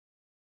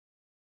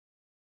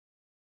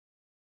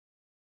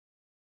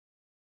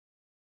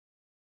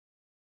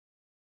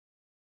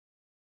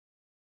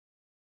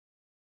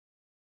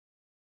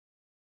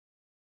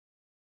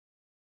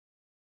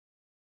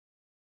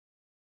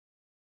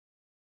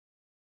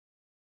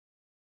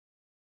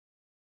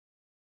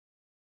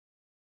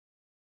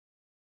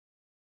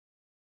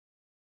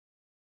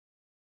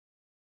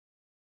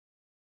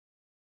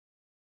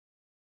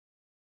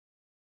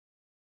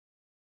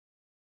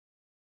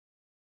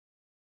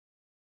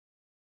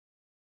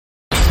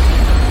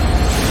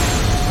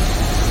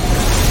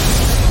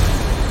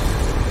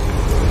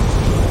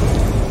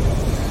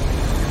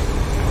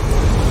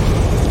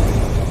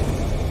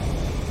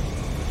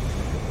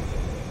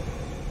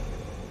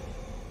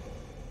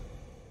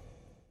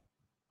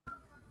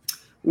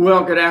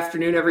Well, good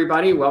afternoon,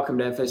 everybody. Welcome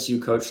to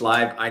FSU Coach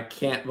Live. I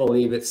can't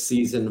believe it's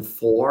season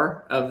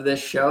 4 of this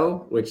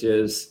show, which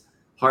is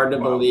hard to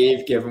Wow.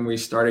 believe given we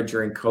started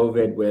during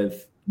COVID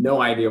with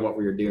no idea what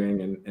we were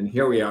doing, and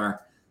here we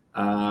are.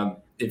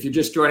 If you're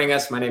just joining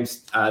us, my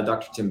name's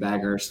Dr. Tim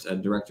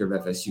Baghurst, Director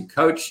of FSU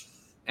Coach,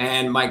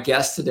 and my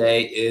guest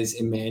today is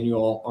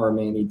Emmanuel or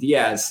Manny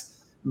Diaz.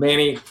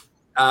 Manny,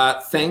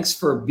 thanks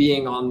for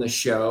being on the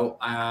show.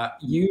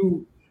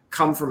 You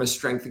come from a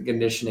strength and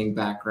conditioning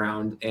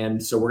background,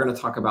 and so we're going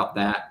to talk about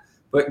that.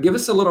 But give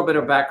us a little bit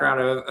of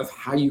background of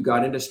how you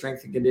got into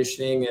strength and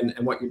conditioning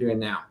and what you're doing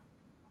now.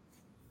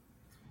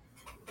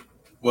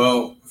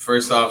 Well,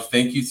 first off,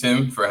 thank you,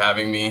 Tim, for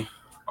having me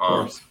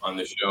on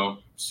the show.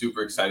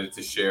 Super excited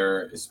to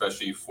share,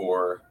 especially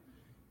for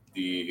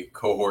the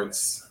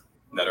cohorts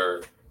that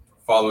are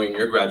following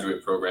your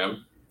graduate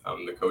program,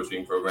 the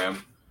coaching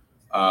program.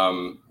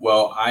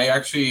 Well, I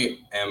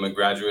actually am a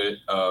graduate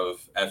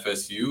of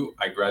FSU.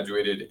 I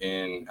graduated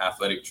in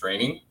athletic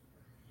training.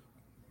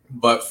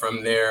 But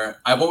from there,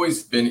 I've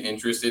always been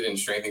interested in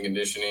strength and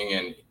conditioning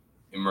and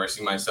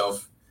immersing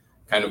myself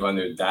kind of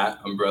under that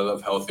umbrella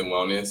of health and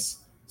wellness.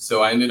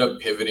 So I ended up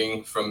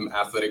pivoting from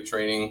athletic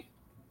training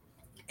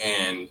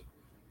and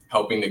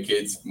helping the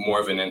kids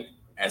more of an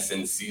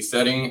SNC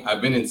setting.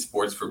 I've been in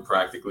sports for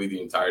practically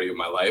the entirety of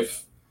my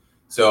life.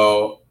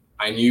 So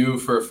I knew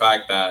for a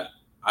fact that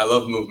I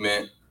love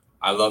movement.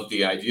 I love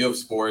the idea of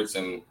sports,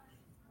 and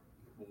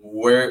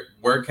where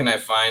can I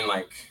find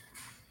like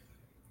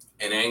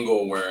an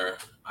angle where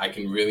I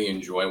can really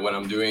enjoy what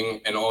I'm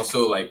doing and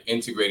also like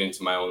integrate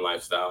into my own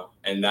lifestyle.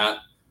 And that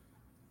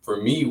for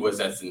me was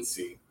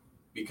SNC,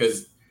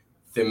 because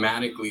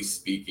thematically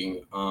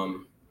speaking,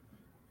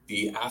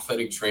 the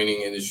athletic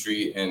training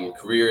industry and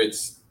career,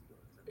 it's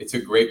a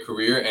great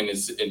career and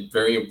it's a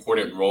very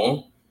important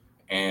role,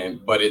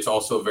 but it's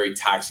also a very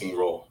taxing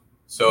role.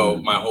 So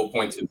my whole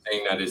point to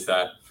saying that is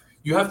that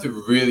you have to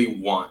really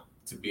want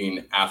to be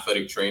an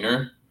athletic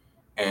trainer,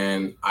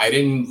 and I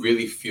didn't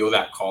really feel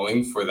that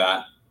calling for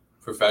that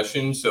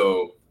profession.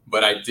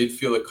 But I did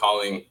feel a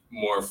calling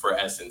more for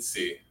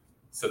SNC.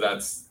 So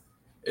that's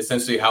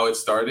essentially how it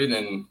started.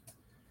 And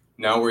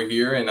now we're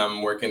here, and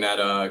I'm working at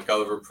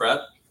Gulliver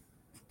Prep.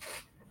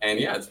 And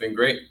yeah, it's been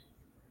great.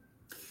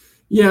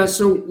 Yeah.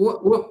 So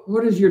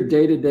what does your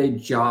day-to-day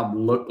job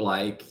look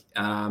like?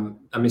 I'm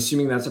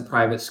assuming that's a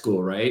private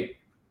school, right?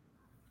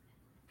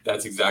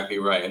 That's exactly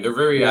right. And they're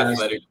very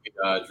athletically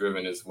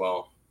driven as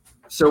well.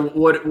 So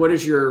what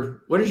does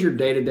your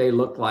day-to-day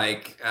look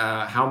like?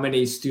 How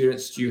many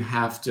students do you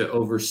have to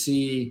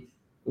oversee?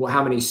 Well,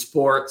 how many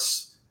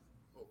sports?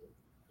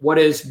 What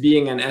does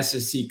being an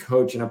SSC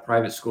coach in a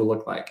private school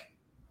look like?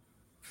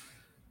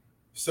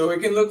 So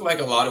it can look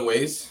like a lot of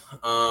ways.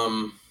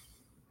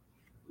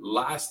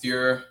 Last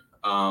year,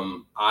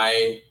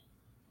 I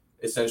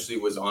essentially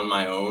was on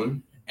my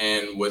own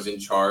and was in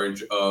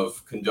charge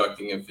of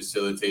conducting and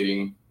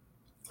facilitating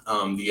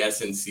the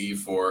SNC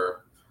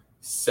for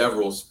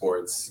several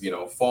sports,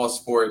 fall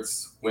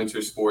sports,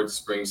 winter sports,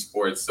 spring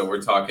sports. So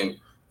we're talking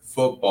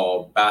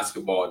football,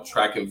 basketball,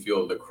 track and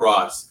field,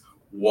 lacrosse,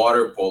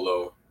 water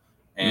polo,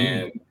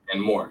 and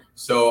more.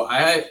 So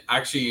I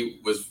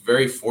actually was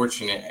very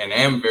fortunate and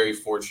am very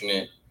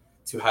fortunate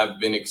to have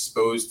been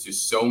exposed to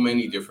so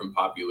many different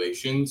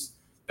populations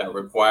that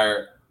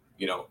require,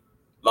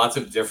 lots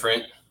of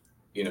different,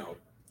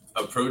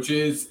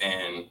 approaches,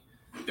 and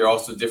there are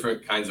also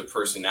different kinds of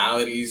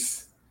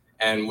personalities.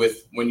 And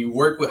when you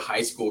work with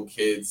high school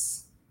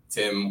kids,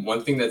 Tim,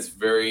 one thing that's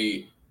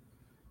very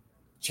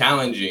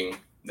challenging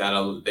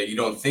that you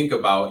don't think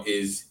about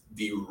is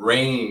the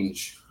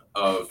range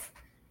of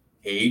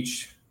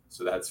age.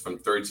 So that's from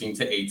 13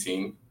 to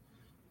 18,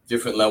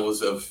 different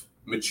levels of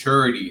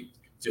maturity,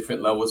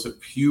 different levels of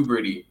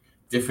puberty,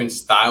 different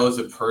styles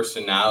of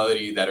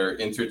personality that are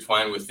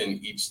intertwined within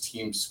each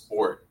team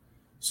sport.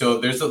 So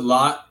there's a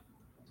lot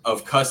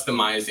of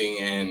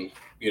customizing and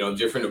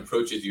different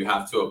approaches you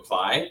have to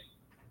apply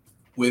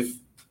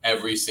with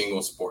every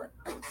single sport.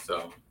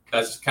 So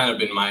that's kind of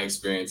been my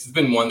experience. It's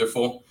been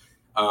wonderful.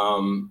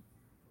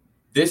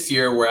 This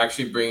year, we're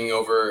actually bringing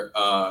over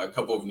a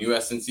couple of new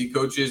SNC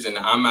coaches, and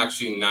I'm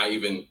actually not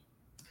even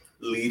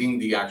leading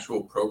the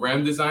actual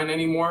program design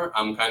anymore.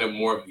 I'm kind of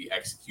more of the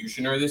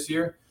executioner this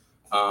year.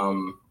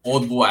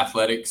 Old Bull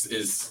Athletics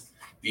is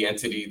the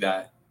entity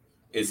that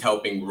is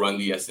helping run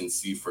the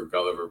SNC for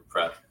Gulliver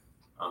Prep.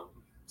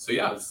 So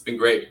yeah, it's been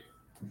great.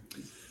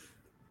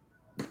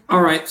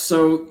 All right.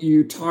 So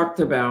you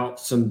talked about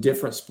some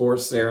different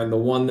sports there, and the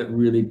one that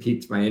really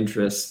piqued my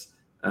interest,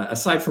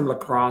 aside from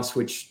lacrosse,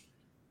 which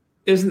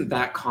isn't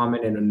that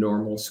common in a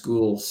normal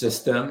school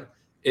system,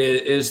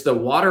 is the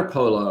water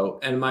polo.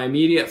 And my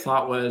immediate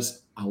thought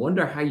was, I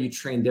wonder how you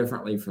train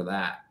differently for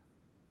that.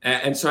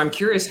 And so I'm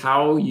curious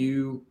how do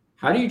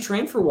you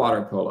train for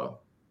water polo?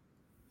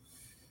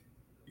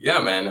 Yeah,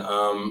 man.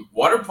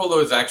 Water polo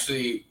is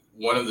actually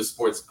one of the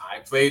sports I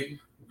played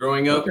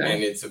growing up,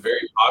 and it's a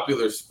very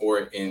popular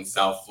sport in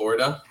South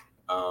Florida.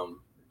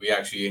 We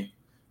actually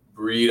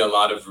breed a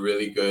lot of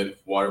really good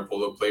water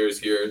polo players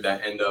here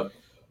that end up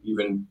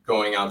even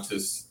going out to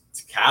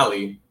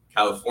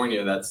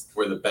California, that's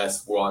where the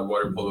best world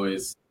water polo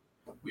is.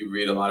 We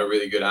read a lot of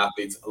really good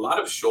athletes. A lot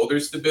of shoulder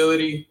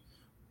stability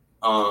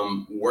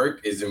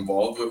work is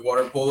involved with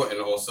water polo, and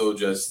also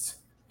just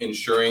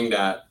ensuring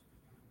that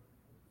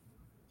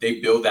they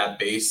build that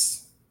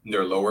base in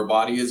their lower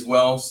body as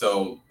well.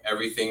 So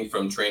everything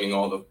from training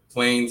all the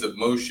planes of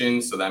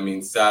motion, so that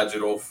means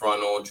sagittal,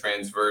 frontal,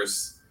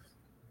 transverse,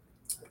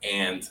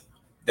 and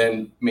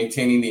then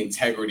maintaining the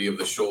integrity of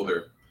the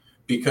shoulder,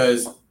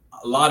 because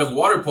a lot of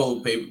water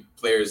polo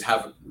players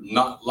have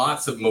not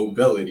lots of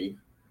mobility,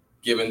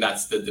 given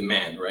that's the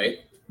demand, right?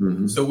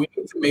 Mm-hmm. So we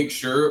need to make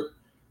sure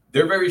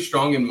they're very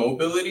strong in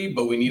mobility,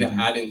 but we need to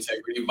add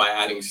integrity by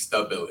adding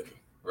stability,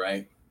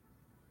 right?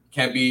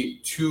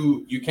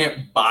 You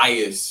can't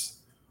bias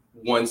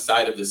one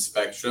side of the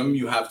spectrum.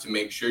 You have to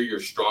make sure you're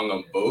strong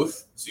on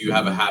both, so you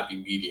have a happy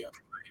medium,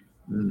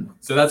 right?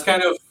 So that's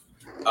kind of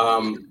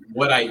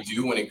what I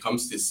do when it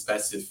comes to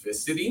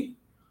specificity.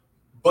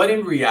 But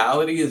in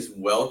reality as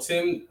well,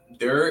 Tim,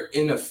 they're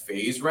in a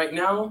phase right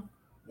now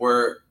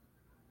where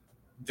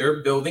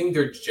they're building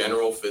their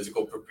general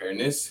physical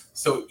preparedness.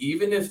 So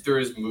even if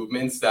there's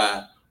movements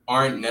that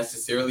aren't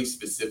necessarily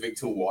specific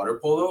to water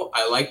polo,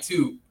 I like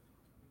to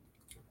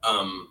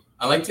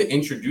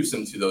introduce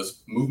them to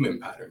those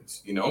movement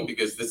patterns,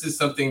 because this is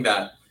something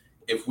that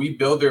if we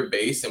build their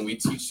base and we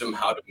teach them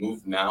how to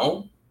move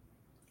now,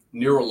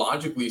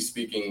 neurologically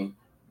speaking,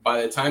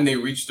 by the time they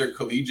reach their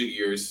collegiate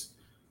years,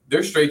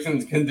 their strength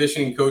and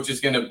conditioning coach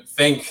is going to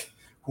thank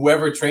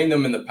whoever trained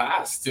them in the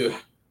past to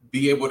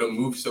be able to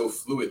move so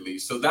fluidly.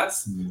 So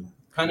that's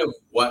kind of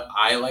what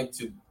I like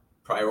to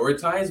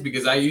prioritize,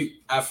 because I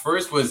at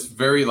first was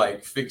very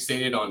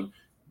fixated on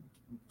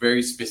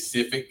very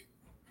specific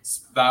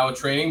style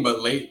training,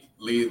 but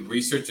lately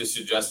research is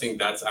suggesting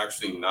that's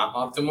actually not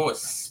optimal,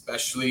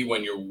 especially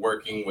when you're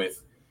working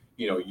with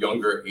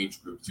younger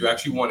age groups. You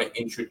actually want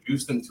to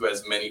introduce them to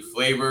as many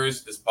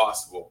flavors as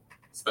possible,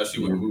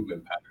 especially with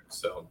movement patterns.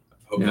 So I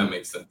hope that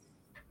makes sense.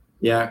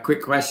 Yeah,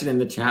 quick question in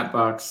the chat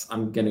box.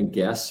 I'm going to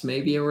guess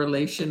maybe a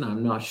relation.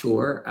 I'm not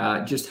sure.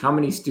 Just how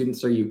many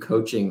students are you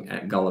coaching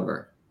at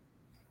Gulliver?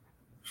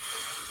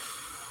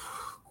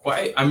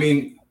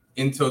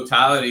 In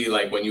totality,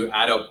 when you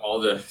add up all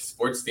the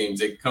sports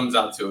teams, it comes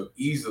out to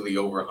easily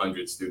over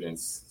 100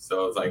 students.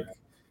 So it's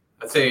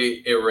I'd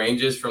say it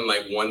ranges from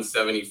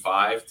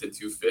 175 to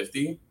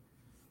 250.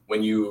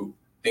 When you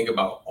think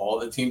about all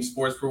the team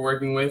sports we're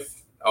working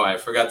with. Oh, I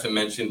forgot to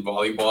mention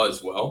volleyball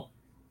as well.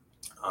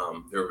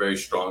 They're a very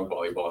strong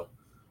volleyball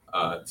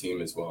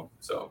team as well.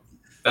 So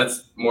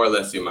that's more or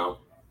less the amount.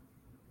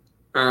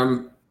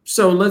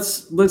 So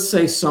let's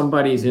say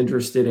somebody's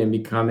interested in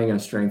becoming a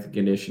strength and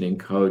conditioning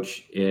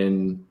coach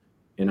in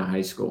a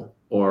high school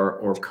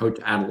or coach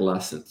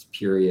adolescents,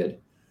 period.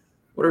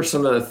 What are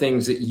some of the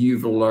things that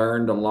you've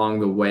learned along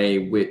the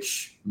way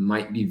which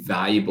might be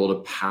valuable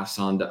to pass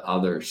on to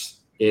others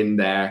in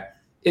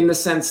the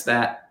sense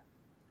that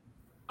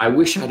I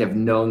wish I'd have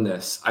known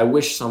this. I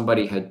wish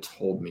somebody had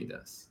told me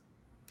this.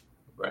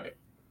 Right.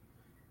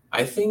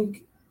 I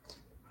think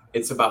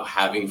it's about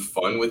having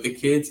fun with the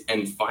kids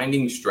and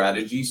finding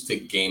strategies to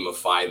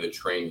gamify the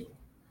training.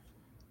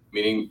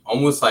 Meaning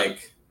almost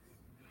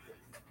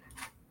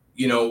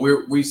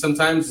we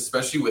sometimes,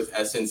 especially with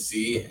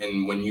S&C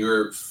and when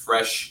you're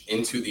fresh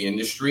into the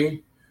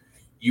industry,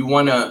 you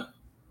want to,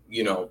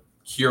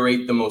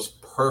 curate the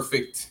most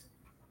perfect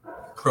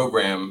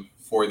program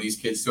for these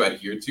kids to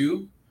adhere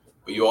to.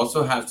 But you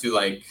also have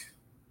to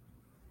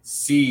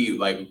see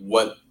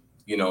what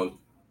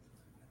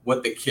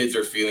the kids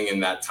are feeling in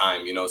that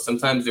time.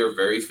 Sometimes they're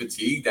very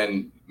fatigued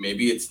and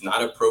maybe it's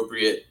not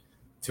appropriate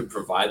to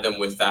provide them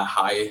with that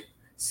high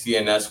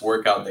CNS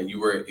workout that you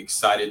were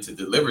excited to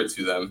deliver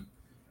to them.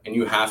 And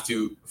you have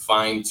to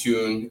fine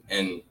tune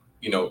and,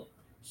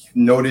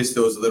 notice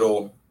those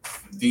little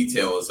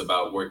details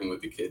about working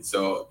with the kids.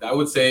 So I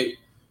would say,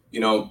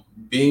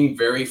 being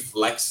very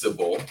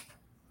flexible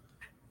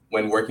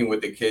when working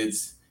with the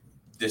kids,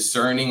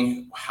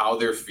 discerning how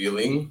they're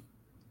feeling,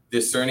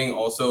 discerning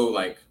also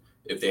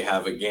if they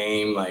have a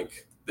game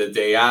the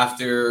day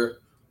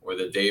after or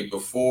the day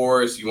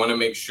before. So you want to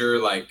make sure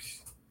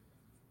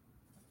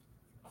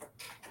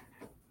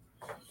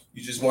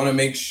you just want to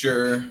make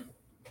sure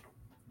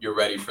you're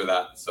ready for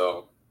that.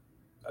 So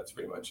that's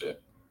pretty much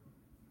it.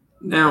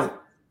 Now,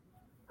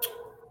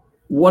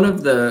 one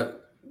of the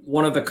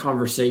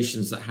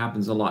conversations that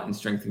happens a lot in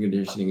strength and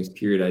conditioning is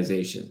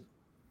periodization,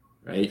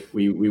 right?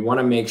 We want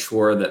to make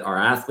sure that our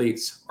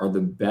athletes are the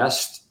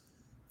best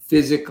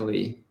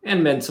physically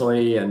and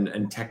mentally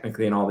and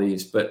technically and all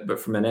these, but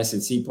from an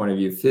S&C point of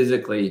view,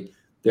 physically,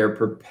 they're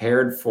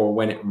prepared for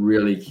when it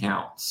really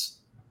counts.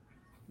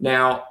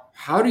 Now,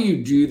 how do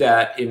you do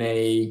that in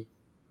an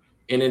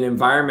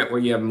environment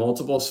where you have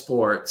multiple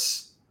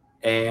sports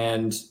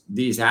and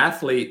these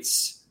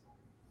athletes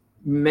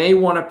may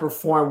want to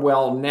perform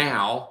well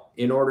now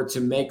in order to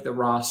make the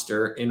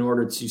roster, in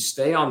order to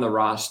stay on the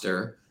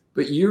roster,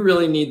 but you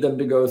really need them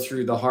to go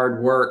through the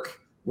hard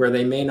work where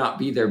they may not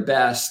be their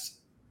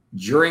best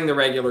during the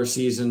regular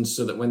season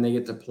so that when they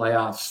get to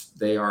playoffs,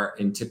 they are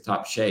in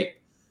tip-top shape.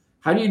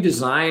 How do you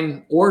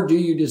design, or do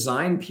you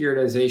design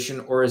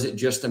periodization, or is it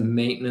just a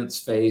maintenance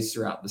phase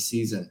throughout the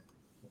season?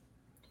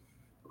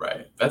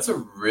 Right. That's a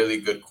really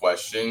good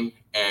question.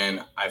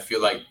 And I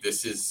feel like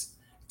this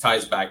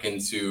ties back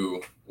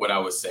into what I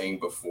was saying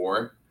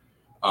before.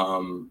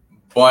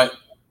 But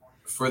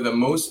for the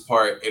most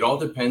part, it all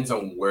depends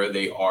on where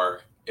they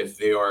are. If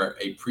they are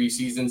a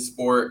preseason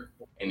sport,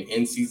 an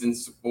in-season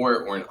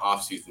sport, or an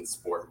off-season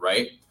sport,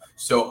 right?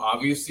 So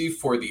obviously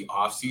for the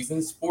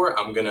off-season sport,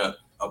 I'm going to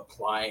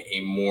apply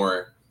a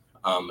more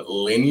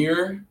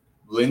linearly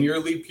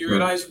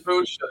periodized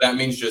approach. So that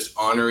means just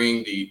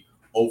honoring the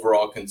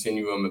overall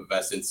continuum of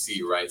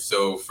S&C, right?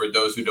 So for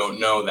those who don't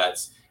know,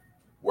 that's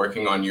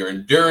working on your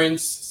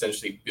endurance,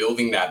 essentially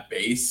building that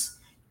base,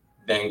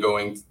 then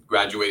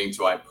graduating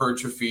to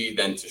hypertrophy,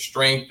 then to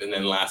strength, and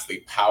then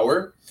lastly,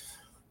 power.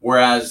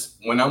 Whereas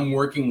when I'm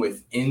working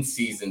with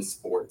in-season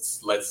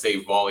sports, let's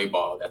say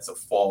volleyball, that's a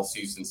fall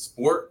season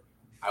sport,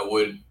 I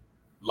would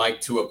like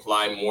to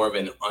apply more of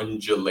an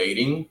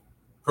undulating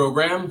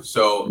program.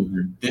 So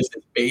this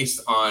is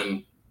based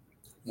on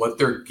what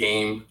their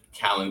game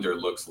calendar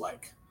looks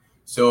like.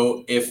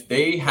 So if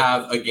they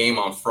have a game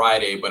on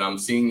Friday, but I'm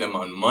seeing them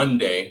on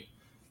Monday,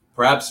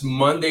 perhaps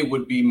Monday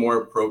would be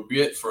more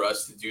appropriate for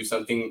us to do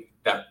something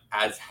that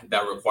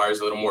requires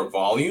a little more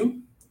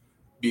volume,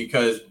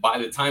 because by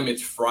the time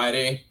it's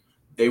Friday,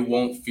 they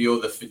won't feel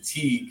the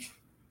fatigue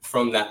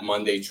from that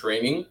Monday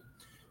training.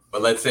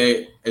 But let's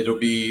say it'll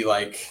be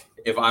like,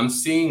 if I'm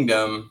seeing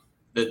them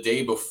the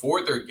day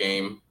before their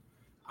game,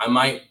 I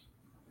might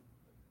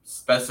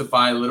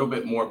specify a little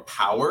bit more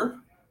power,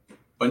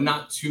 but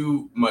not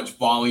too much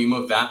volume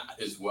of that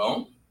as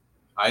well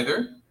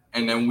either.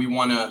 And then we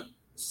want to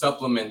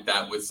supplement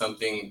that with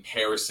something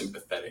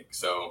parasympathetic.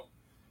 So,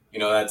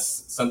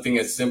 that's something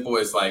as simple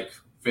as like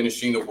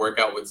finishing the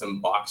workout with some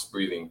box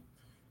breathing,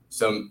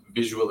 some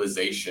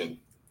visualization,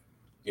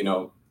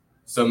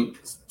 some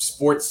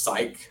sports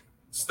psych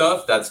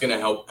stuff that's going to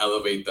help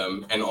elevate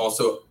them and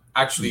also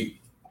actually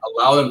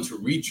allow them to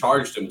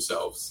recharge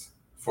themselves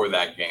for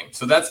that game.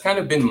 So that's kind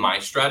of been my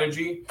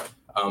strategy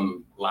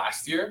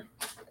last year,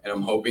 and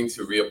I'm hoping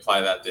to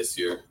reapply that this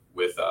year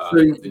with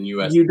the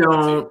new S. You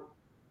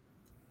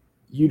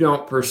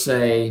don't per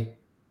se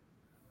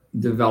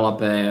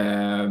develop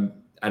a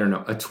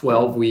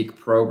 12-week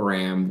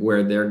program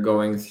where they're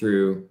going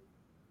through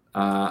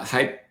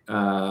like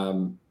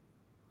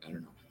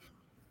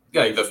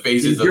the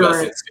phases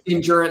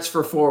endurance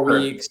for 4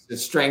 weeks, the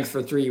strength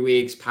for 3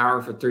 weeks,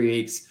 power for 3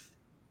 weeks.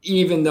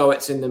 Even though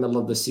it's in the middle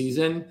of the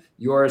season,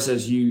 yours,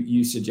 as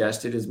you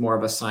suggested, is more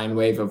of a sine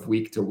wave of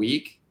week to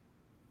week.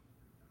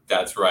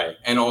 That's right.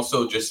 And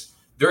also just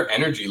their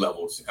energy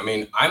levels. I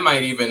mean, I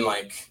might even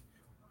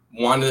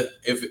want to,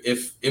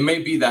 if it may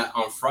be that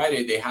on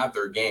Friday they have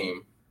their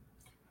game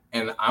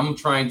and I'm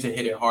trying to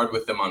hit it hard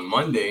with them on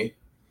Monday,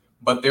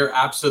 but they're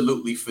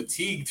absolutely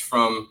fatigued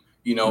from,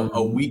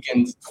 a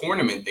weekend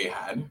tournament they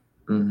had.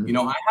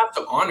 I have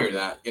to honor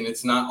that. And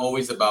it's not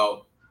always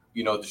about,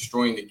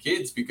 destroying the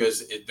kids,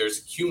 because there's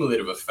a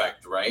cumulative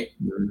effect, right?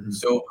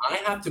 So I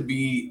have to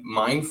be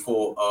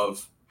mindful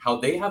of how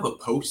they have a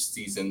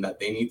postseason that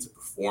they need to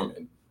perform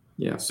in.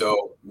 Yeah.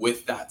 So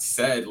with that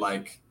said,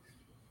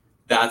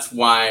 that's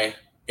why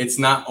it's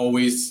not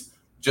always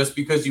just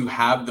because you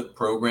have the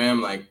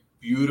program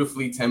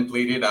beautifully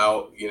templated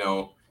out,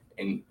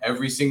 in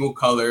every single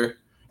color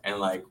and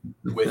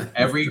with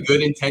every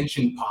good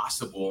intention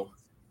possible,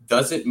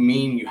 doesn't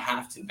mean you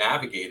have to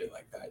navigate it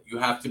like that. You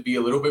have to be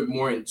a little bit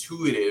more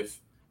intuitive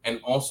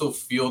and also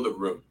feel the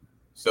room.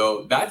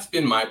 So that's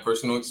been my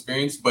personal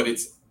experience, but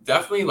it's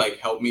definitely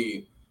helped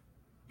me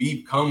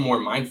become more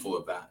mindful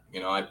of that.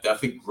 I've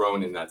definitely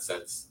grown in that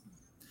sense.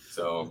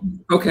 So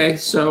okay,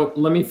 so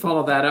let me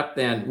follow that up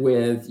then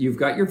with, you've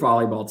got your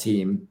volleyball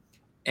team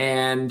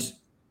and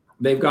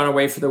they've gone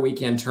away for the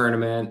weekend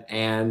tournament,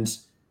 and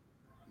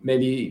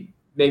maybe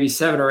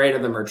 7 or 8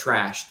 of them are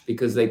trashed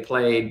because they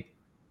played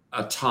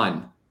a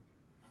ton.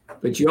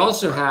 But you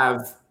also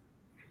have,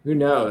 who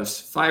knows,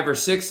 5 or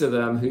 6 of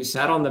them who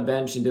sat on the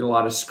bench and did a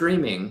lot of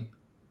screaming,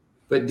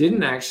 but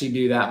didn't actually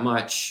do that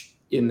much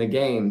in the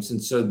games.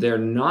 And so they're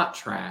not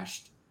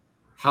trashed.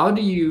 How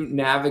do you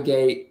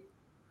navigate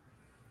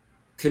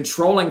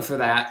controlling for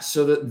that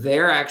so that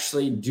they're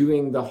actually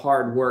doing the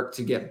hard work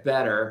to get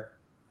better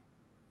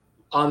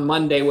on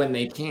Monday when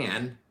they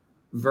can,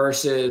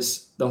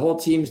 versus the whole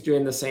team's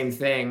doing the same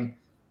thing,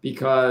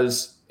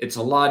 because it's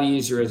a lot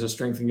easier as a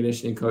strength and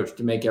conditioning coach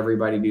to make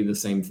everybody do the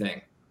same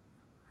thing?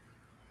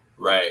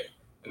 Right.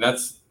 And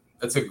that's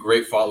a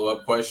great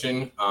follow-up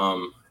question.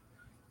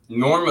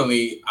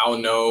 Normally I'll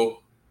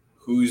know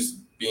who's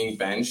being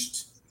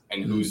benched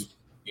and who's,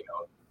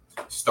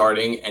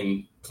 starting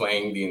and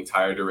playing the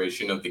entire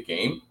duration of the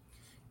game.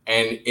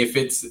 And if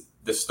it's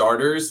the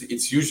starters,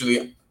 it's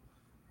usually,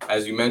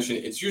 as you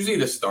mentioned, it's usually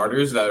the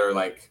starters that are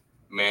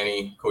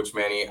Manny, Coach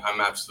Manny,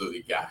 I'm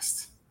absolutely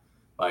gassed.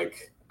 I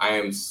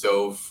am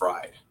so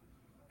fried.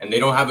 And they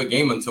don't have a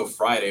game until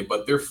Friday,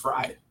 but they're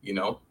fried,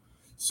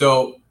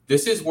 So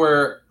this is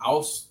where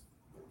I'll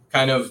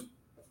kind of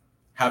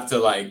have to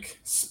like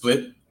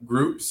split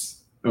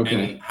groups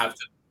and have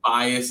to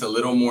bias a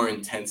little more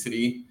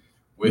intensity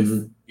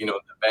with, you know,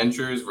 the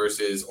benchers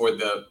versus, or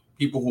the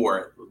people who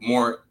are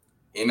more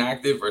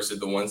inactive versus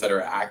the ones that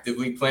are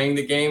actively playing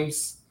the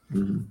games.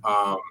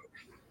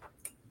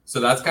 So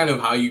that's kind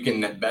of how you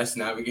can best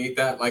navigate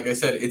that. Like I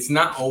said, it's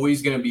not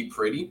always going to be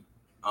pretty.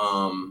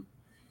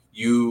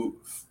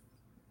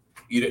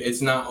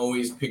 It's not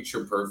always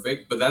picture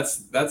perfect, but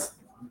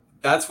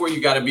that's where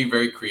you got to be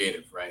very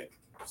creative, right?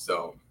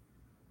 So.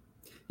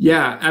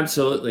 Yeah,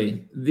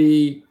 absolutely.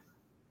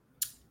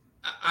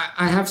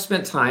 I have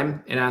spent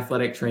time in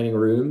athletic training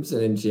rooms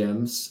and in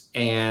gyms,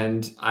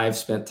 and I've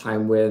spent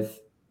time with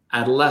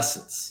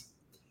adolescents.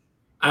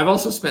 I've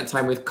also spent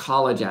time with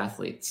college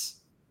athletes.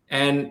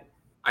 And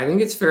I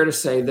think it's fair to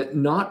say that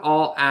not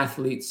all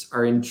athletes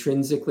are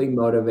intrinsically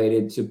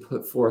motivated to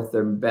put forth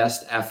their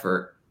best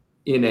effort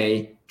in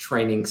a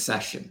training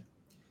session,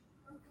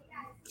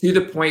 to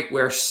the point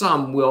where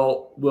some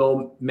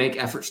will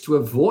make efforts to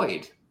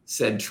avoid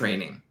said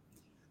training.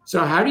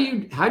 So how do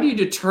you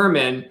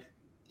determine,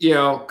 you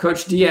know,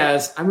 Coach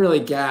Diaz, I'm really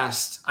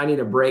gassed, I need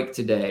a break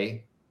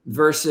today,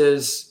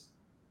 versus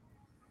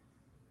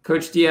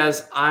Coach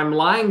Diaz, I'm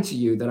lying to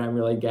you that I'm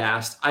really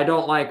gassed, I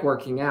don't like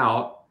working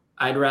out,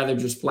 I'd rather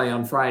just play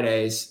on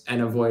Fridays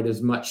and avoid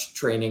as much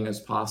training as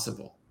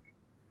possible?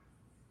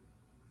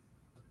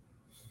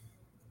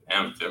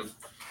 Damn, Tim.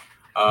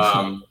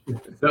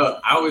 So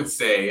I would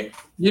say,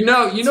 you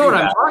know what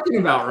I'm talking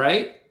about,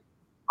 right?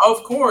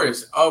 Of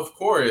course,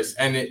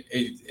 and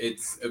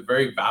it's a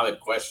very valid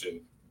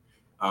question.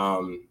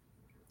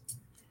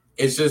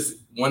 It's just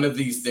one of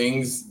these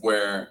things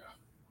where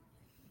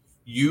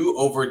you,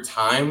 over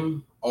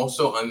time,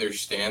 also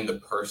understand the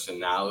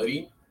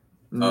personality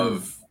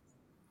of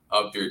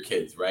your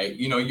kids, right?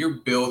 You know, you're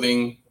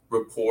building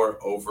rapport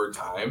over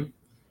time,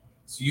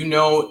 so you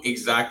know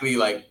exactly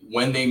like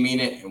when they mean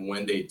it and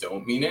when they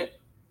don't mean it.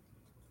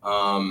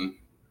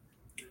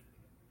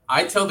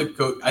 I tell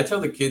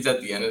the kids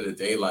at the end of the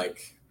day,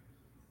 like,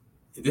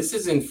 this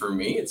isn't for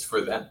me, it's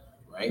for them,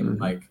 right?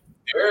 Like,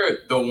 they're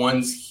the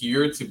ones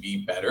here to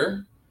be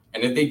better.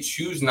 And if they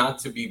choose not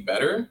to be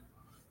better,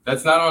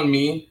 that's not on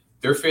me.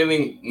 They're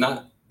failing,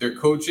 not their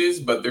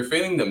coaches, but they're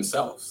failing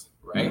themselves,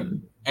 right?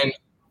 And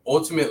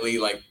ultimately,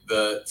 like,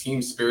 the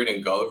team spirit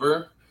in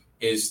Gulliver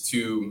is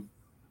to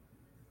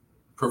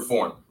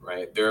perform,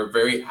 right? They're a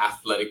very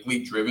athletically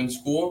driven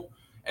school,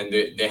 and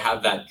they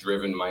have that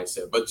driven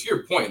mindset. But to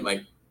your point,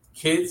 like,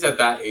 kids at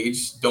that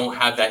age don't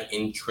have that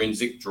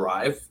intrinsic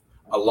drive.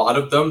 A lot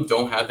of them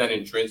don't have that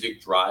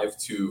intrinsic drive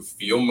to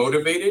feel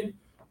motivated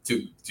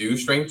to do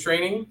strength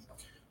training,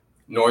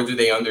 nor do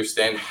they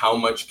understand how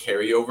much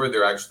carryover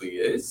there actually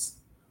is.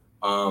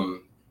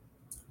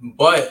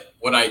 But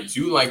what I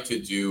do like to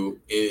do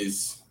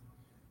is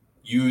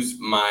use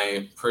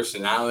my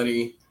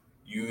personality,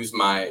 use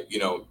my, you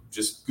know,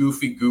 just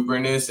goofy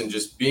gooberness and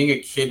just being a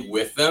kid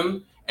with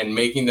them and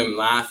making them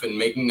laugh and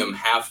making them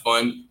have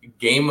fun,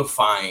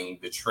 gamifying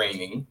the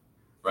training,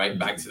 right?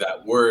 Back to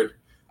that word.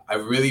 I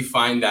really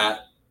find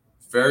that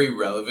very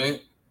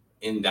relevant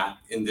in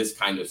this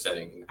kind of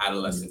setting,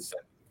 adolescent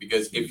setting,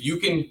 because if you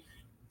can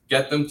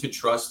get them to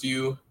trust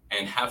you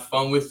and have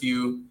fun with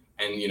you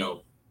and, you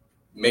know,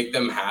 make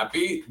them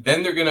happy,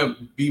 then they're going to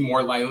be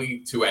more likely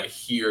to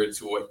adhere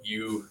to what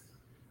you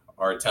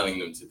are telling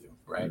them to do,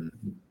 right?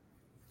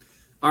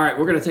 All right,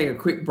 we're going to take a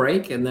quick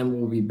break, and then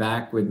we'll be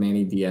back with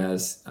Manny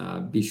Diaz.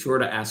 Be sure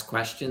to ask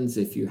questions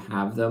if you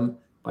have them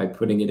by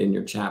putting it in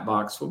your chat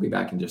box. We'll be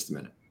back in just a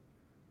minute.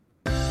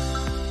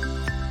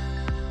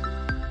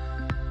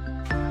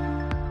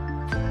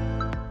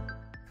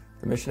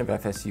 The mission of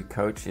FSU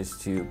Coach is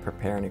to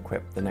prepare and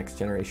equip the next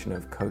generation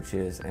of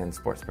coaches and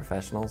sports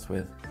professionals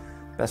with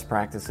best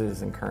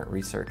practices and current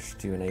research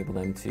to enable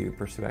them to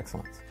pursue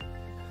excellence.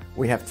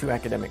 We have 2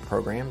 academic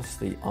programs,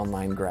 the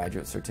online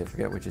graduate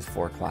certificate, which is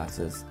 4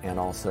 classes, and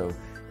also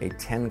a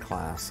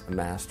 10-class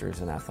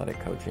master's in athletic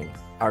coaching.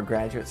 Our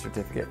graduate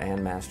certificate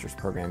and master's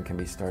program can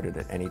be started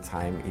at any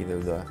time, either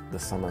the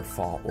summer,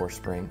 fall, or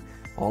spring.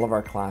 All of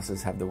our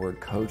classes have the word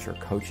coach or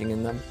coaching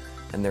in them,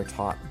 and they're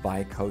taught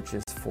by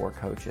coaches for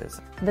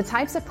coaches. The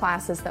types of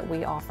classes that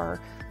we offer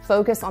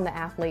focus on the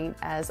athlete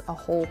as a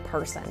whole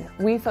person.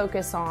 We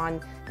focus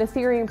on the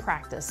theory and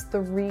practice,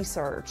 the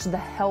research, the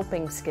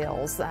helping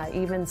skills,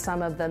 even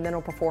some of the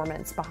mental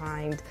performance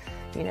behind,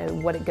 you know,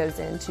 what it goes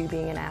into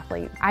being an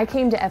athlete. I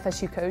came to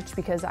FSU Coach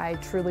because I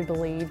truly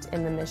believed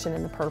in the mission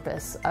and the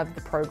purpose of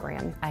the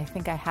program. I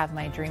think I have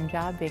my dream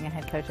job being a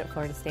head coach at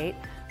Florida State,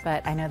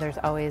 but I know there's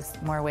always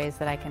more ways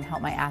that I can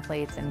help my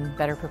athletes and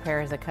better prepare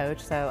as a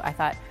coach. So I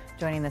thought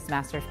joining this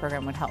master's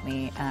program would help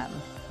me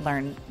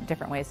learn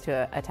different ways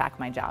to attack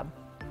my job.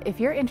 If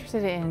you're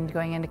interested in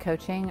going into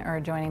coaching or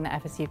joining the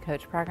FSU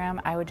Coach program,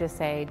 I would just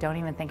say don't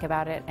even think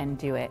about it and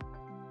do it.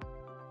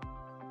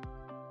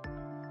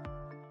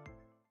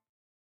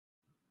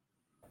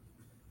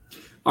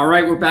 All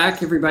right, we're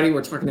back, everybody.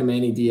 We're talking to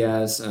Emmanuel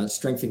Diaz,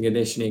 strength and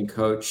conditioning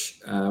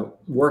coach,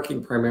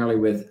 working primarily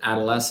with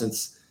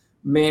adolescents.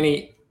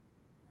 Manny,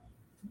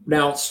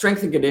 now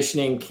strength and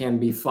conditioning can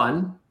be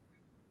fun.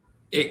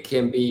 It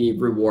can be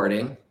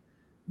rewarding,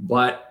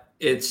 but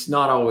it's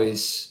not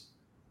always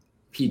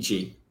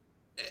peachy,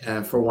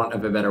 for want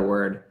of a better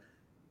word.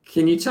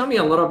 Can you tell me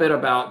a little bit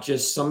about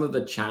just some of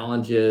the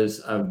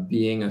challenges of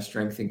being a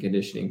strength and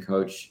conditioning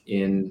coach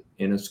in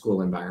a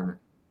school environment?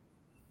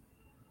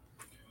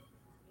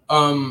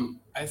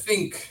 I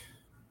think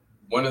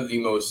one of the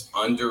most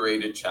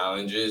underrated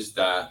challenges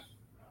that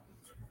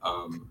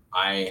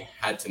I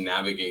had to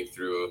navigate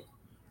through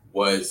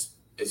was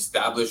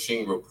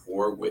establishing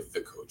rapport with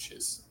the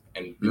coaches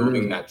and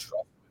building that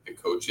trust with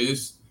the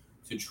coaches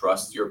to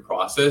trust your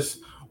process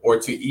or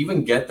to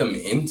even get them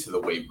into the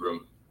weight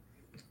room.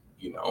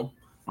 Wow.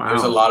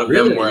 There's a lot of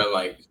them where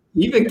like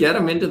even get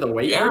them into the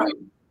weight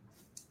room.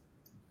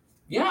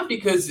 Yeah,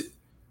 because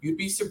you'd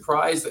be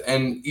surprised.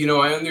 And,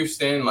 I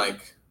understand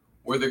like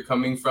where they're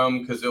coming from,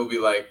 because they'll be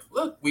like,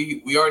 look, we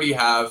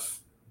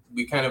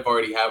kind of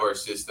already have our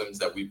systems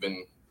that we've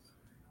been,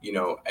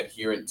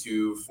 adherent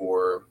to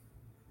for,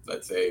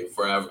 let's say,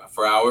 for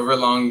however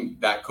long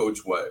that coach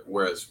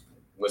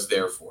was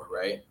there for,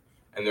 right?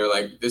 And they're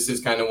like, this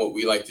is kind of what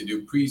we like to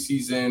do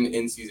preseason,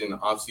 in season,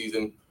 off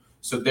season.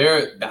 So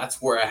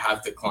that's where I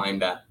have to climb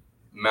that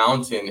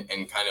mountain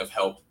and kind of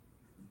help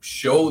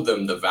show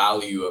them the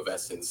value of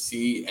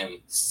S&C and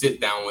sit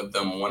down with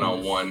them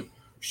one-on-one,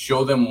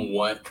 show them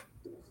what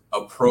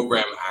a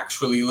program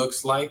actually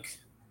looks like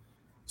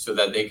so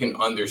that they can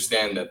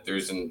understand that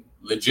there's a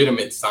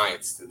legitimate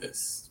science to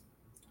this.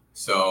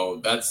 So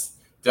that's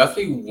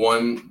definitely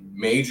one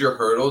major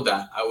hurdle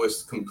that I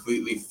was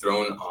completely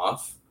thrown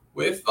off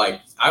with. Like,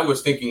 I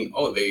was thinking,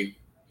 oh, they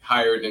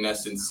hired an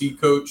S&C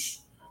coach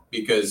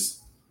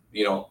because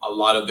a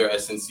lot of their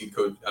S&C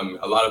coach,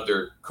 a lot of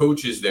their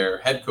coaches, their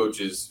head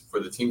coaches for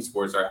the team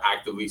sports are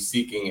actively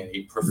seeking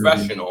a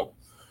professional.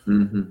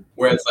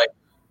 Whereas like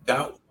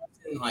that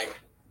wasn't like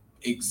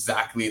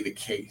exactly the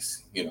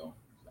case.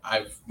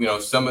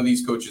 Some of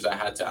these coaches I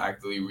had to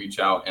actively reach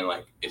out and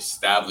like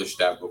establish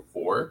that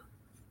rapport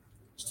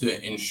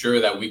to ensure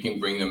that we can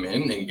bring them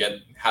in and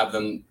have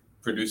them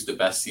produce the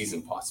best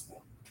season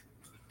possible.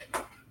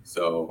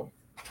 So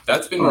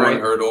that's been one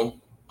hurdle.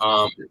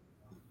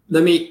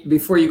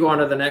 Before you go on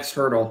to the next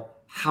hurdle,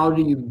 how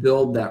do you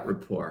build that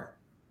rapport?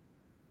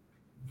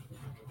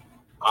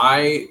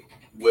 I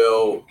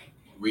will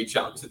reach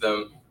out to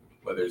them,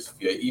 whether it's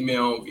via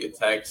email, via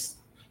text,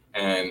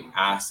 and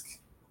ask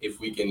if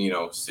we can,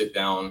 sit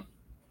down,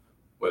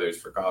 whether it's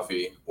for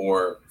coffee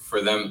or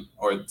for them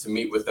or to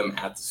meet with them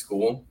at the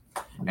school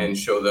and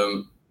show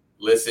them,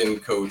 listen,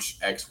 Coach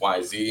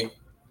XYZ,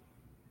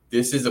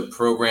 this is a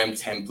program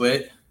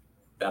template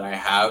that I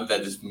have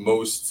that is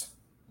most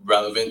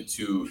relevant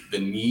to the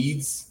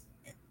needs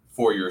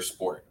for your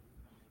sport.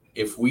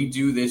 If we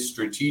do this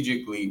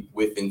strategically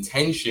with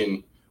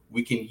intention,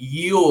 we can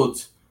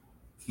yield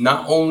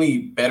not only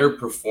better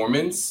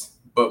performance,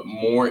 but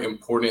more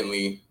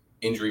importantly,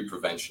 injury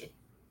prevention.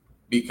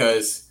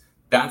 Because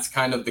that's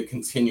kind of the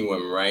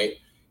continuum, right?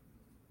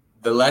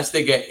 The less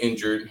they get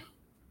injured,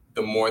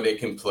 the more they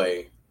can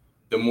play.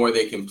 The more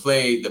they can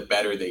play, the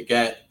better they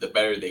get. The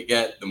better they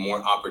get, the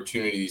more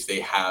opportunities they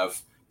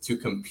have to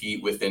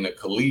compete within a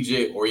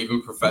collegiate or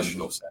even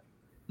professional setting.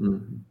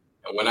 And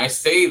when I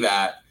say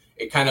that,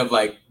 it kind of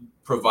like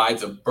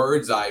provides a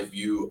bird's eye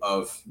view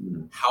of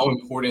how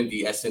important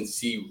the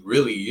S&C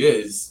really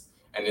is.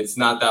 And it's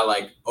not that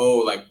like, oh,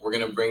 like we're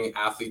going to bring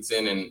athletes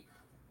in and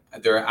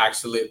they're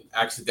actually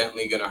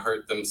accidentally going to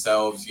hurt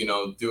themselves,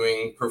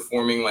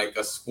 performing like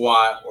a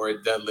squat or a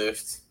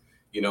deadlift.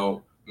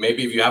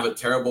 Maybe if you have a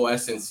terrible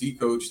S&C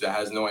coach that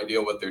has no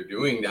idea what they're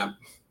doing,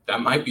 that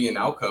might be an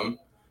outcome.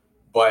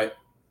 But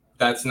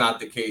that's not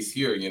the case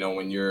here.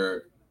 When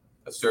you're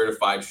a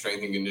certified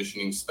strength and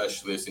conditioning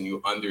specialist and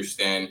you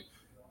understand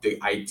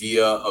the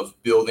idea of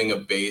building a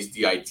base,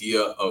 the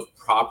idea of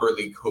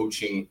properly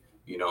coaching,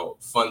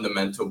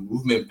 fundamental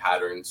movement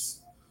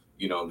patterns,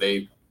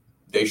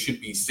 they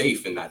should be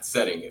safe in that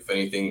setting. If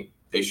anything,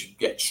 they should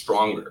get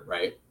stronger,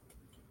 right?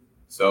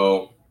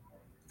 So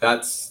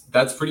that's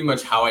pretty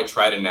much how I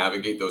try to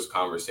navigate those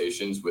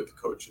conversations with the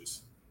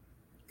coaches.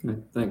 Okay,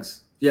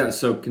 thanks. Yeah,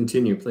 so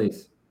continue,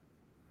 please.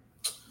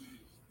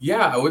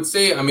 Yeah, I would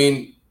say,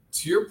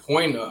 to your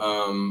point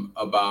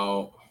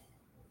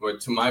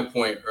to my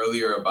point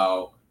earlier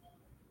about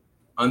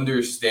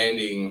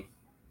understanding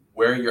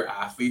where your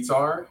athletes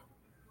are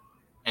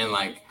and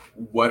like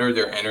what are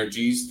their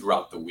energies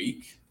throughout the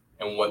week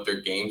and what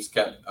their game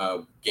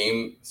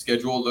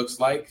schedule looks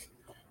like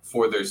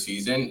for their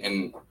season,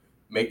 and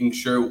making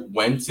sure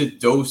when to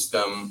dose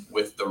them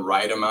with the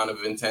right amount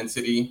of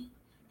intensity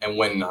and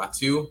when not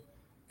to.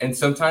 And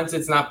sometimes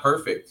it's not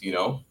perfect,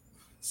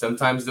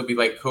 Sometimes they'll be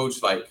like,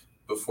 Coach, like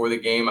before the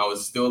game, I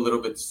was still a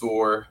little bit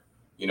sore,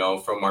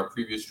 from our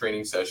previous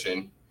training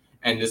session.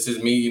 And this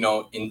is me,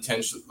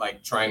 intentionally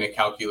like trying to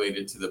calculate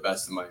it to the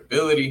best of my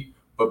ability.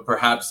 but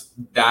perhaps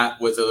that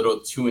was a little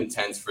too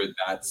intense for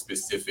that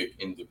specific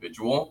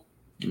individual.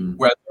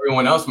 Whereas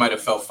everyone else might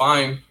have felt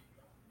fine,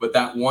 but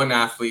that one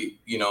athlete,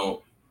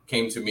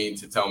 came to me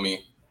to tell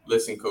me,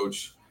 listen,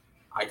 coach,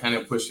 I kind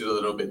of pushed it a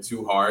little bit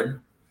too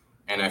hard,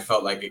 and I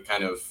felt like it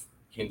kind of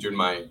hindered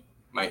my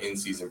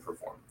in-season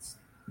performance,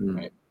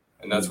 right?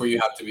 And that's where you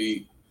have to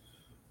be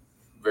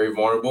very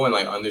vulnerable and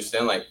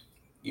understand,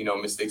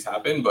 mistakes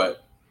happen,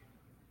 but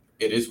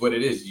it is what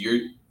it is.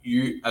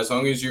 You as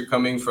long as you're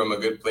coming from a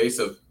good place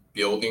of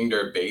building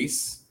their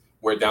base,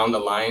 where down the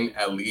line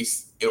at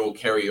least it will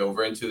carry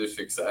over into their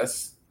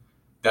success.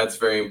 That's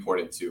very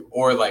important too.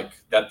 Or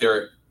that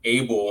they're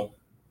able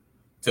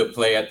to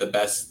play at the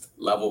best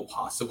level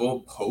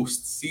possible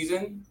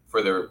post-season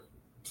for their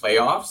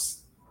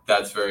playoffs.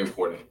 That's very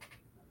important.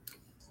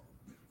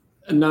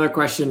 Another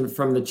question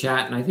from the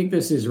chat, and I think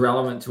this is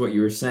relevant to what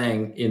you were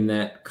saying, in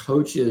that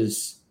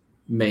coaches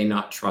may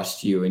not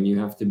trust you and you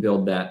have to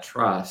build that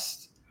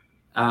trust.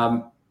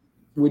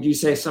 Would you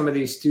say some of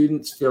these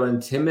students feel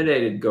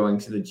intimidated going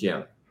to the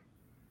gym?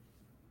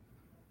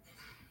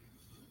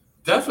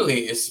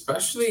 Definitely,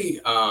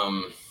 especially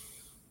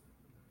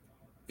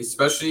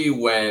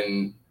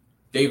when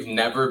they've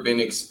never been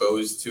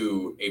exposed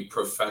to a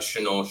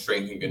professional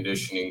strength and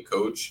conditioning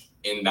coach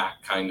in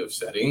that kind of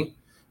setting.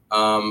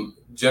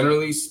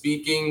 Generally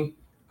speaking,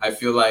 I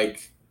feel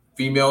like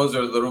females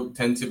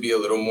tend to be a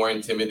little more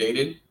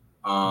intimidated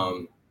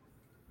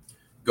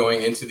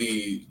going into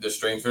the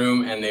strength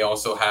room, and they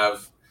also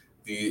have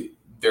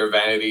their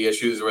vanity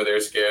issues where they're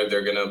scared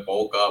they're gonna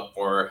bulk up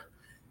or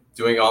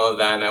doing all of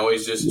that. And I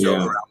always just joke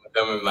around with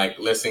them and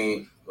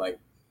listen,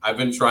 I've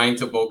been trying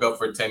to bulk up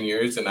for 10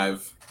 years and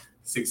I've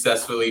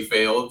successfully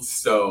failed.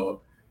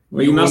 So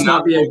you must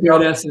not be a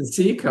good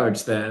S&C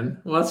coach then.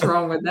 What's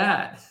wrong with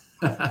that?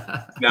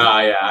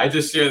 I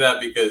just share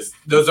that because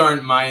those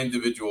aren't my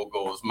individual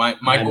goals.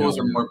 My goals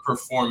are more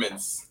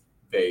performance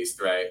based,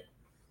 right?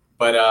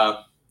 But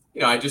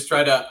I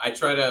try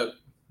to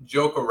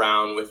joke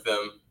around with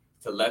them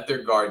to let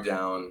their guard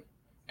down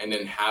and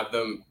then have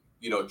them,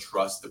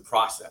 trust the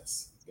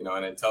process, and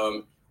I tell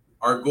them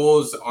our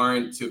goals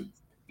aren't to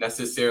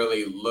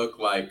necessarily look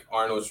like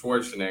Arnold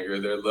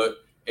Schwarzenegger.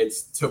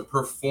 It's to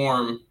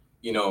perform,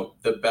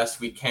 the best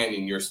we can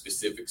in your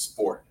specific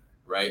sport,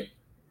 right?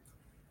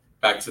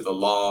 Back to the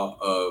law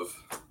of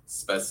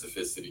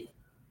specificity.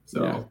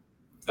 So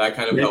that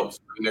kind of helps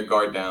bring their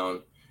guard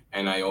down.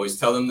 And I always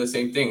tell them the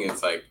same thing.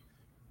 It's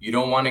you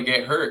don't want to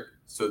get hurt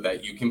so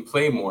that you can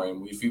play more.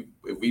 And if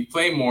we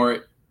play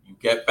more, you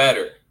get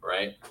better,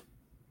 right?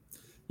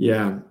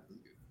 Yeah.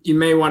 You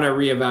may want to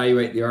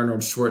reevaluate the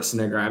Arnold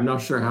Schwarzenegger. I'm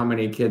not sure how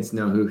many kids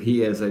know who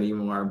he is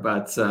anymore,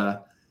 but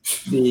the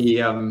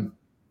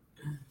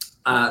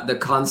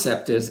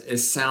concept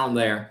is sound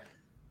there.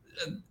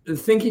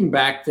 Thinking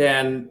back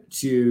then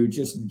to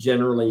just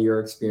generally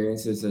your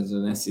experiences as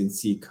an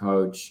S&C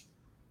coach,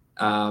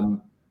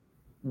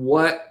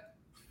 what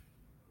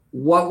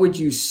would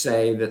you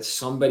say that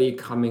somebody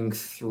coming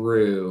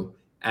through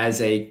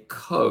as a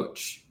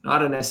coach,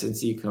 not an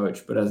S&C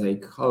coach, but as a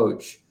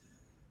coach,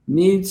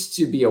 needs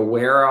to be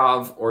aware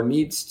of or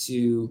needs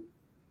to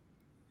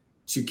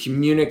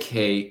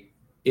communicate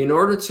in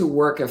order to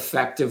work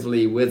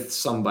effectively with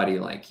somebody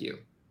like you?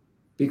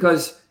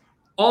 Because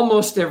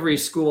almost every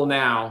school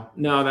now,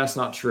 no, that's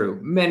not true.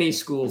 Many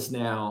schools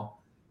now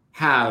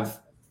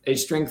have a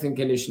strength and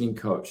conditioning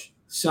coach.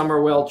 Some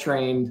are well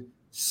trained,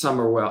 some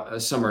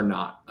are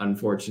not,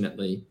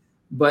 unfortunately.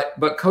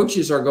 But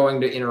coaches are going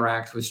to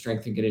interact with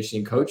strength and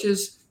conditioning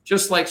coaches,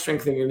 just like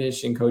strength and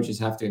conditioning coaches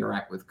have to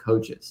interact with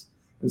coaches.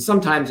 And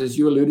sometimes, as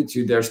you alluded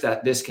to, there's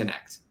that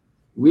disconnect.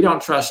 We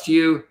don't trust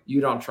you,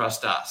 you don't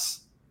trust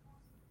us.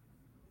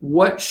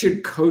 What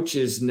should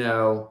coaches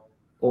know,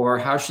 or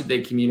how should they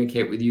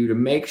communicate with you to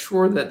make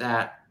sure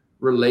that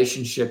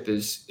relationship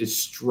is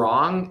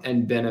strong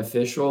and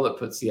beneficial, that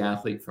puts the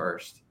athlete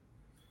first?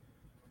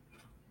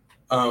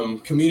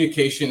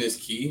 Communication is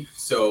key.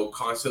 So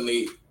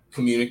constantly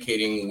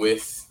communicating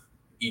with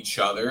each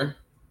other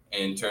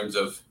in terms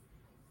of,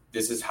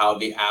 this is how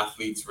the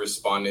athletes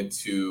responded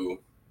to,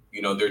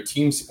 their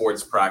team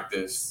sports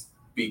practice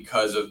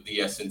because of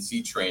the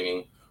S&C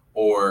training,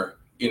 or,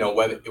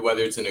 whether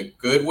it's in a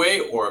good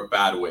way or a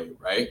bad way,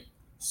 right?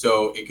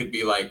 So it could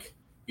be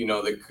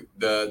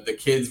the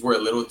kids were a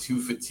little too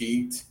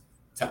fatigued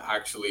to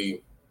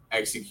actually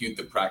execute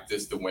the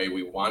practice the way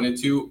we wanted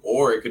to,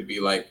 or it could be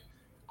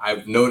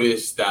I've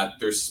noticed that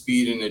their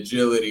speed and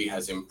agility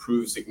has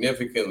improved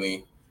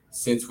significantly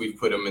since we've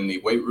put them in the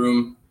weight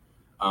room,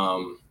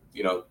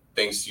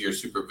 thanks to your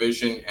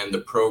supervision and the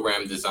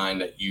program design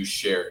that you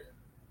shared.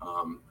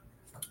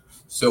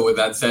 So with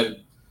that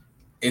said,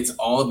 it's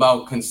all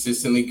about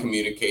consistently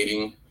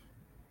communicating,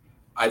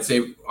 I'd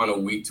say on a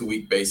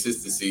week-to-week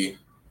basis, to see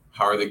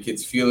how are the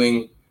kids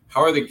feeling,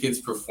 how are the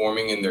kids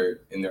performing in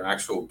their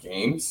actual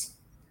games,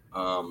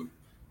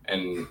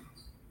 and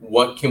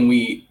what can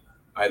we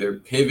either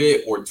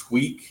pivot or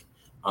tweak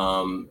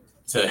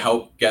to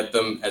help get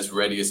them as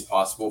ready as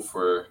possible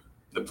for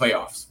the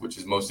playoffs, which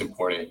is most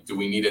important. Do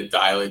we need to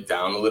dial it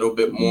down a little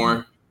bit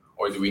more,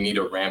 or do we need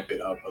to ramp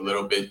it up a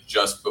little bit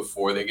just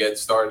before they get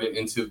started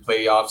into the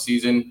playoff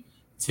season?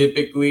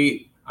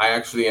 Typically, I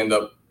actually end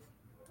up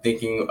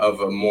thinking of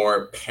a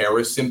more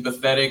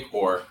parasympathetic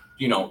or,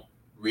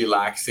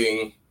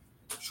 relaxing,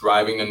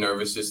 driving the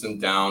nervous system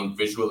down,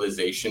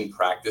 visualization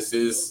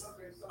practices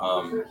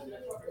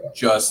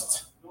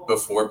just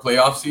before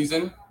playoff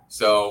season.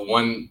 So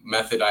one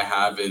method I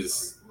have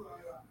is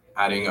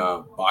adding a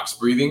box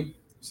breathing.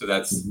 So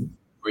that's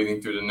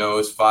breathing through the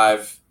nose,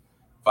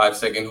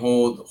 5-second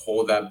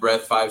hold that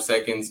breath 5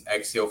 seconds,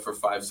 exhale for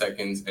 5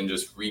 seconds, and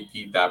just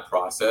repeat that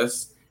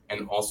process.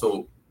 And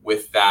also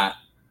with that,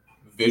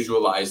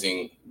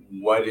 visualizing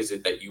what is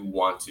it that you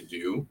want to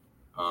do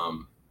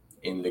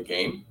in the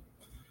game.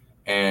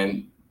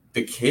 And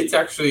the kids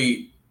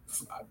actually,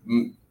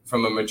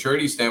 from a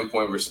maturity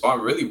standpoint,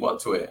 respond really well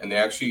to it, and they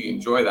actually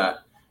enjoy that.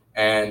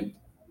 And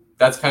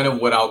that's kind of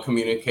what I'll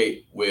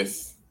communicate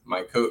with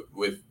my coach,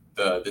 with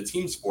the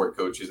team sport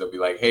coaches. I'll be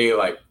like, hey,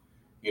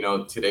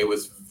 today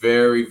was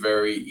very,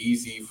 very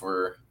easy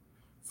for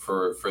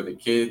the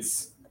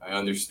kids. I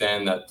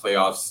understand that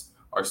playoffs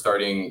are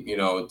starting,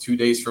 2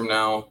 days from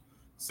now.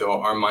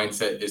 So our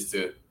mindset is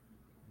to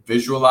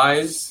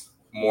visualize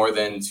more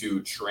than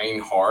to train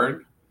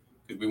hard,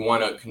 because we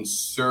want to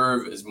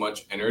conserve as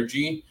much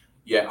energy,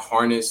 yet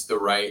harness the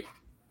right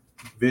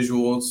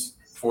visuals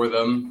for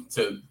them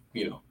to,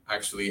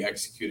 actually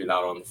execute it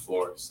out on the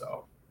floor.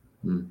 So.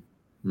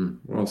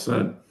 Well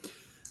said.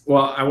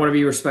 Well, I want to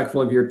be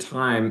respectful of your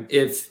time.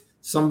 If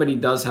somebody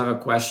does have a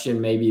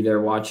question, maybe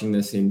they're watching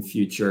this in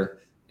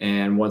future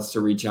and wants to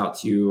reach out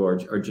to you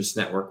or just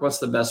network, what's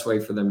the best way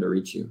for them to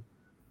reach you?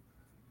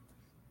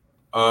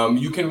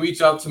 You can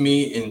reach out to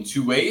me in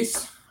 2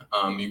 ways.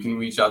 You can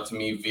reach out to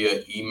me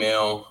via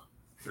email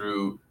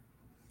through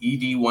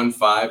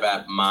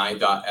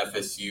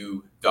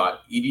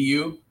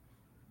ed15@my.fsu.edu.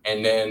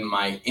 And then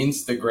my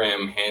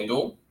Instagram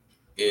handle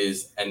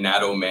is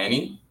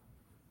anatomani.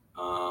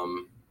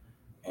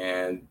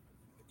 And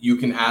you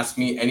can ask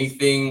me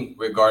anything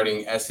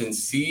regarding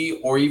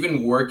S&C or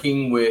even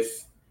working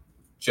with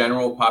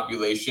general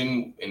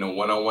population in a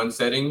one-on-one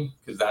setting,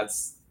 because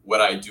that's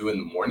what I do in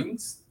the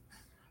mornings.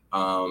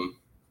 So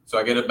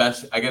I get a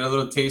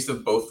little taste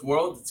of both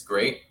worlds. It's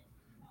great.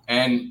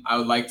 And I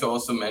would like to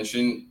also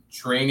mention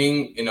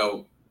training in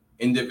a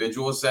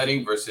individual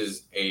setting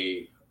versus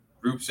a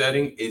group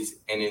setting is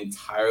an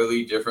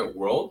entirely different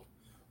world.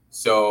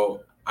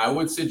 So I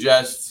would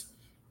suggest,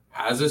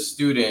 as a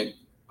student,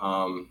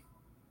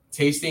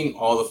 tasting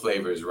all the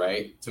flavors,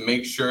 right? To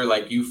make sure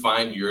you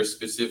find your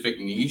specific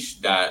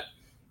niche that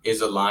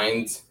is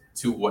aligned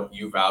to what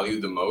you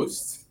value the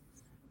most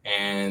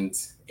and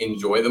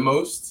enjoy the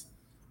most.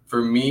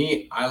 For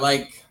me, I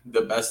like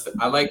the best.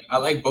 I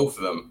like both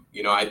of them.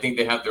 I think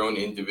they have their own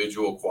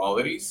individual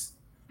qualities,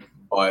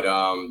 but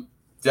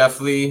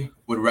definitely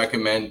would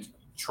recommend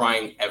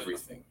trying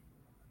everything.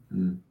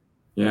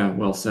 Yeah,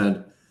 well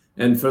said.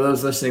 And for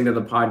those listening to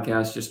the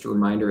podcast, just a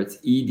reminder, it's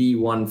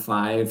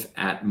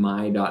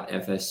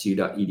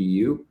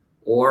ed15@my.fsu.edu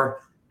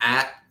or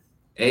at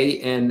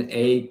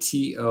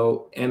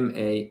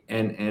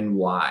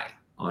ANATOMANNY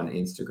on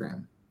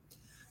Instagram.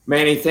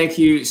 Manny, thank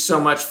you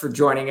so much for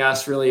joining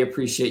us. Really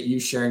appreciate you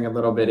sharing a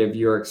little bit of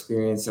your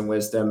experience and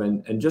wisdom.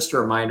 And just a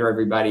reminder,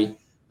 everybody,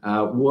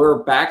 we're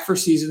back for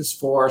seasons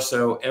 4.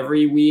 So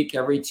every week,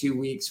 every 2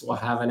 weeks, we'll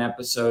have an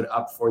episode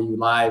up for you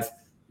live.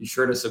 Be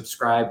sure to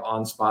subscribe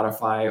on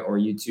Spotify or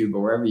YouTube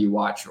or wherever you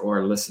watch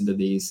or listen to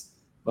these.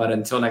 But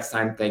until next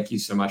time, thank you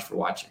so much for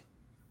watching.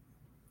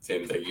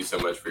 Tim, thank you so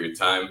much for your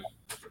time.